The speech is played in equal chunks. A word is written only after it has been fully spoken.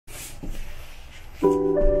I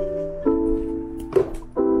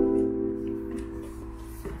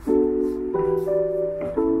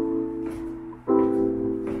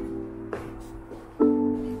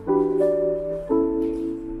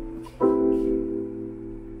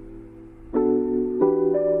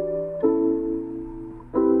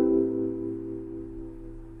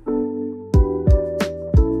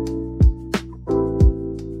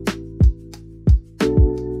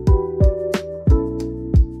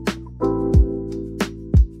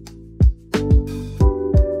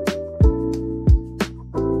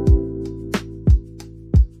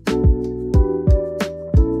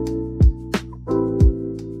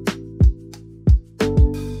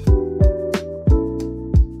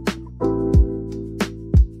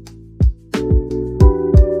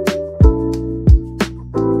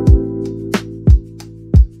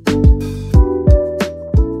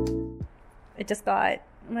just got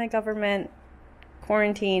my government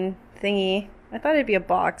quarantine thingy. I thought it'd be a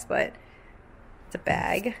box, but it's a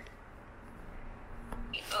bag.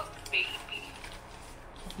 Oh, baby.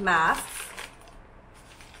 Masks.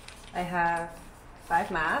 I have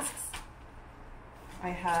 5 masks. I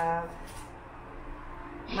have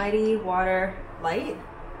Mighty Water Light.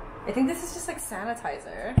 I think this is just like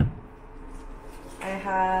sanitizer. I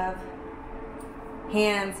have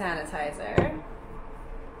hand sanitizer.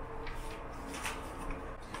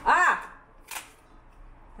 Ah!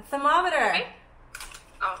 A thermometer! Okay.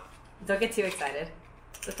 Oh. Don't get too excited.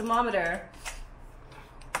 The thermometer.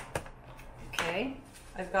 Okay.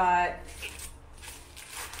 I've got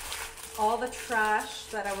all the trash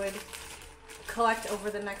that I would collect over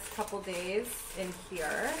the next couple days in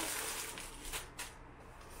here.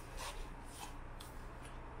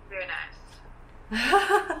 Very nice.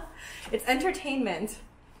 It's entertainment.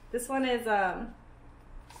 This one is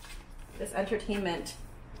this entertainment.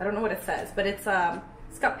 I don't know what it says, but it's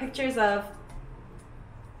got pictures of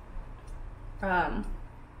I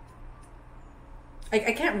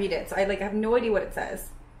can't read it, so I have no idea what it says.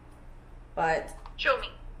 But show me.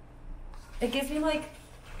 It gives me like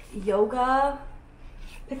yoga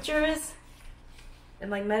pictures and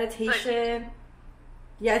like meditation.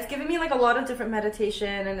 Yeah, it's giving me like a lot of different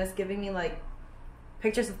meditation, and it's giving me like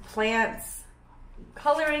pictures of plants,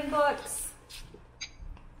 coloring books.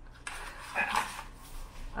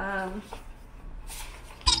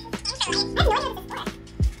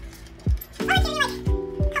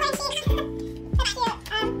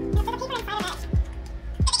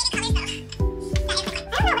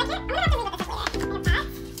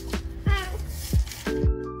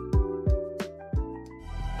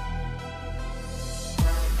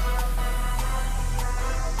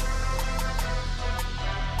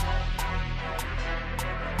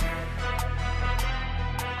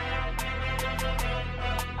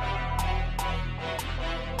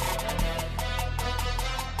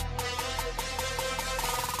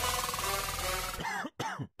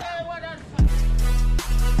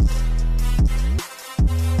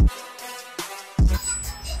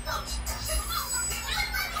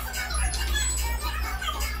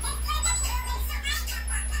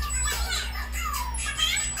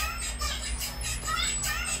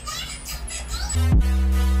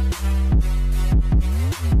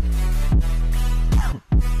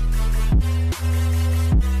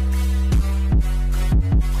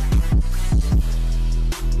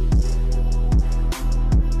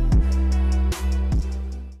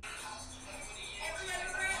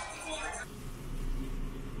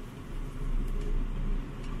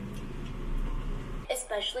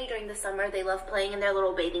 Especially during the summer, they love playing in their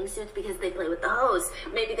little bathing suits because they play with the hose.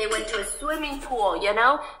 Maybe they went to a swimming pool, you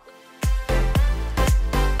know?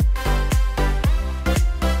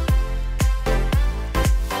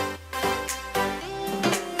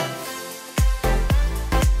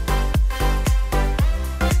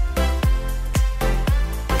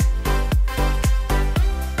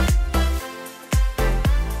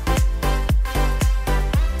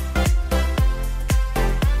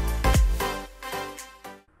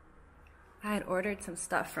 I had ordered some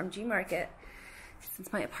stuff from G-Market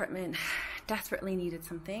since my apartment desperately needed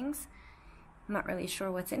some things. I'm not really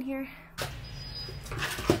sure what's in here.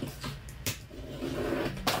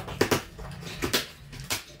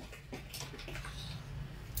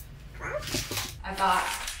 I got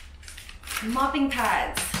mopping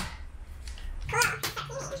pads.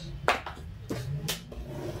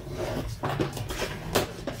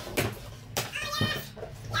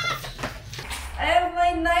 I have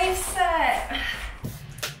my knife set.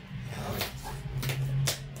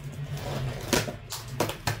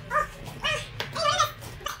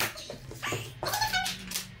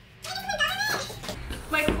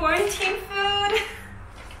 My quarantine food.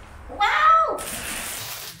 Wow!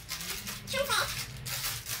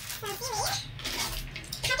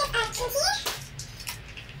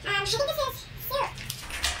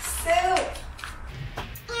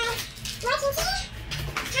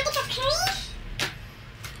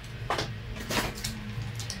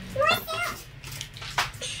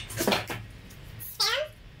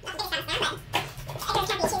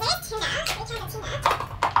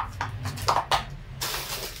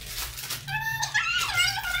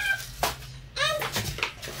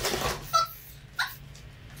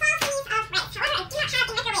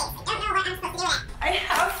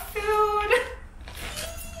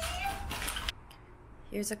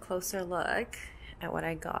 here's a closer look at what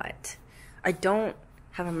I got. I don't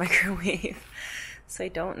have a microwave, so I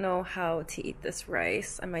don't know how to eat this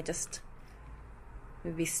rice. I might just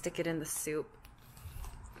maybe stick it in the soup.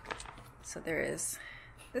 So there is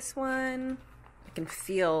this one. I can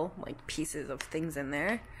feel like pieces of things in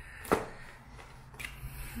there.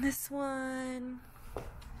 This one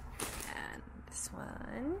and this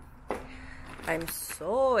one. I'm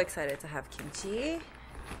so excited to have kimchi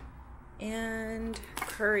and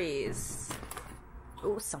curries.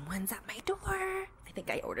 Oh, someone's at my door. I think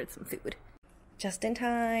I ordered some food. Just in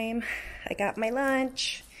time. I got my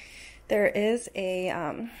lunch. There is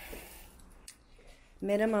a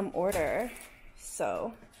minimum order,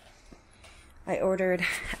 so I ordered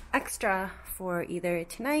extra for either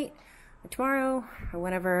tonight or tomorrow or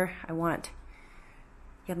whenever I want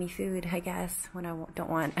yummy food, I guess, when I don't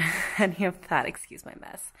want any of that. Excuse my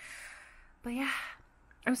mess. But yeah,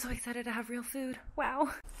 I'm so excited to have real food. Wow.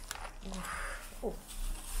 Oh,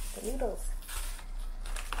 the noodles.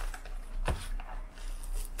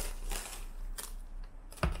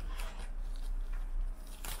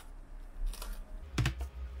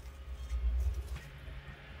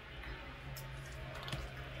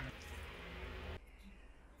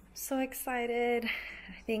 So excited.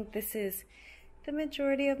 I think this is the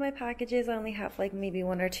majority of my packages. I only have like maybe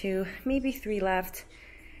 1 or 2, maybe 3 left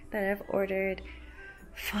that I've ordered.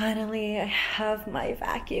 Finally, I have my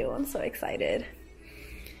vacuum. I'm so excited.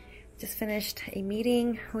 Just finished a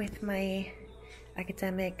meeting with my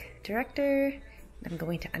academic director. I'm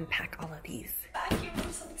going to unpack all of these. Vacuum,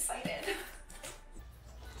 I'm so excited.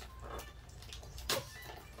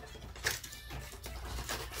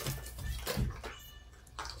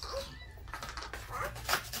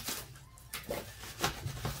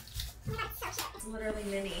 Literally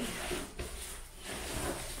mini.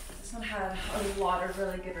 This one had a lot of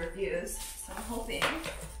really good reviews, so I'm hoping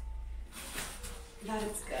that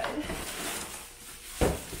it's good.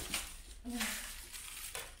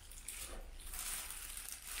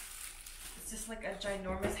 It's just like a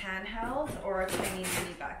ginormous handheld or a tiny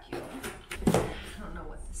mini vacuum. I don't know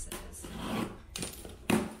what this is.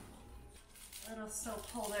 Little soap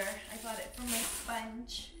holder. I got it from my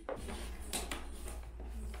sponge.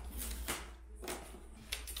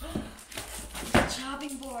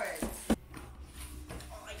 Chopping boards.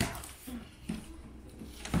 Oh my god.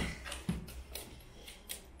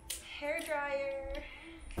 Hair dryer.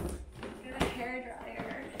 Got a hair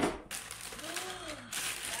dryer.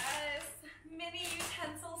 Yes. Mini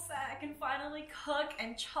utensil set. I can finally cook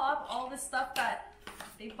and chop all the stuff that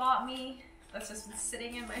they bought me. That's just been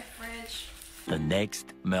sitting in my fridge. The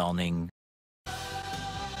next morning.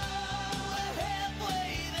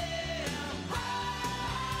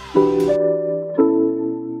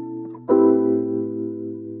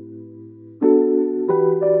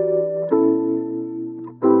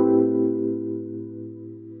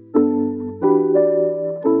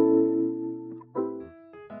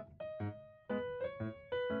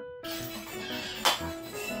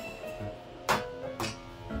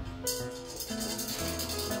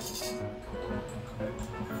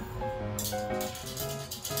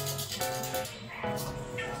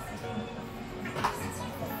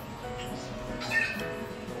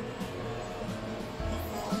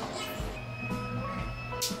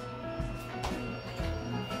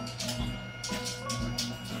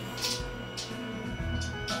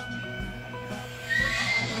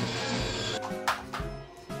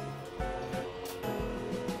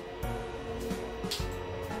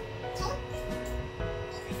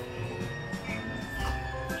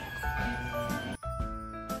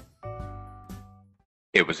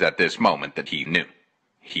 It was at this moment that he knew.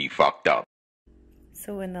 He fucked up.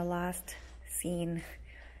 So in the last scene,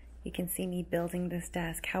 you can see me building this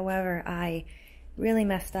desk. However, I really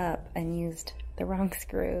messed up and used the wrong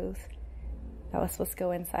screws. That was supposed to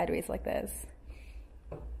go in sideways like this.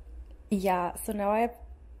 Yeah, so now I have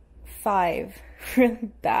 5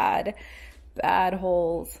 really bad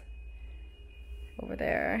holes over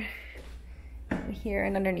there, and here,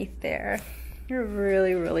 and underneath there. You're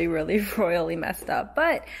really royally messed up,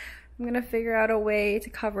 but I'm gonna figure out a way to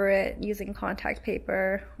cover it using contact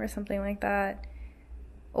paper or something like that.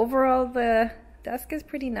 Overall, the desk is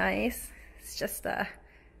pretty nice. It's just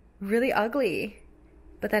really ugly,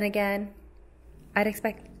 but then again, I'd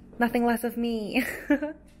expect nothing less of me.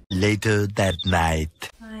 Later that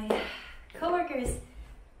night. My coworkers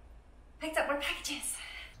picked up more packages.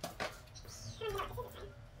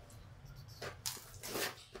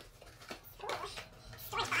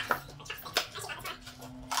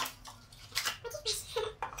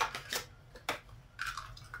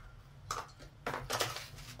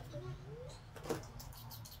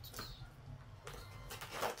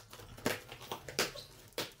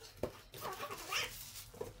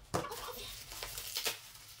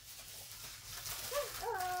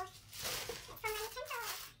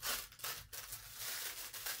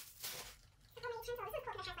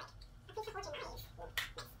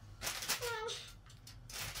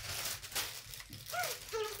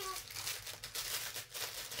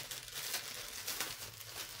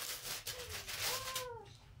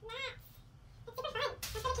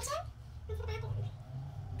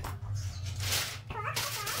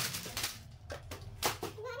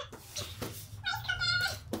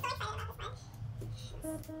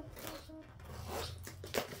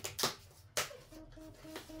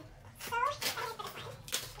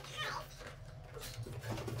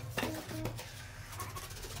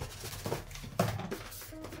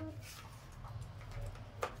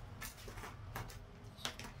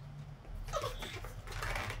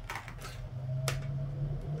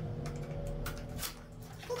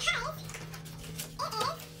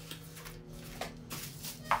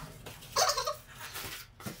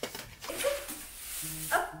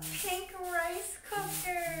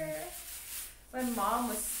 mom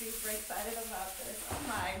was super excited about this. Oh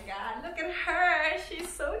my god, look at her. She's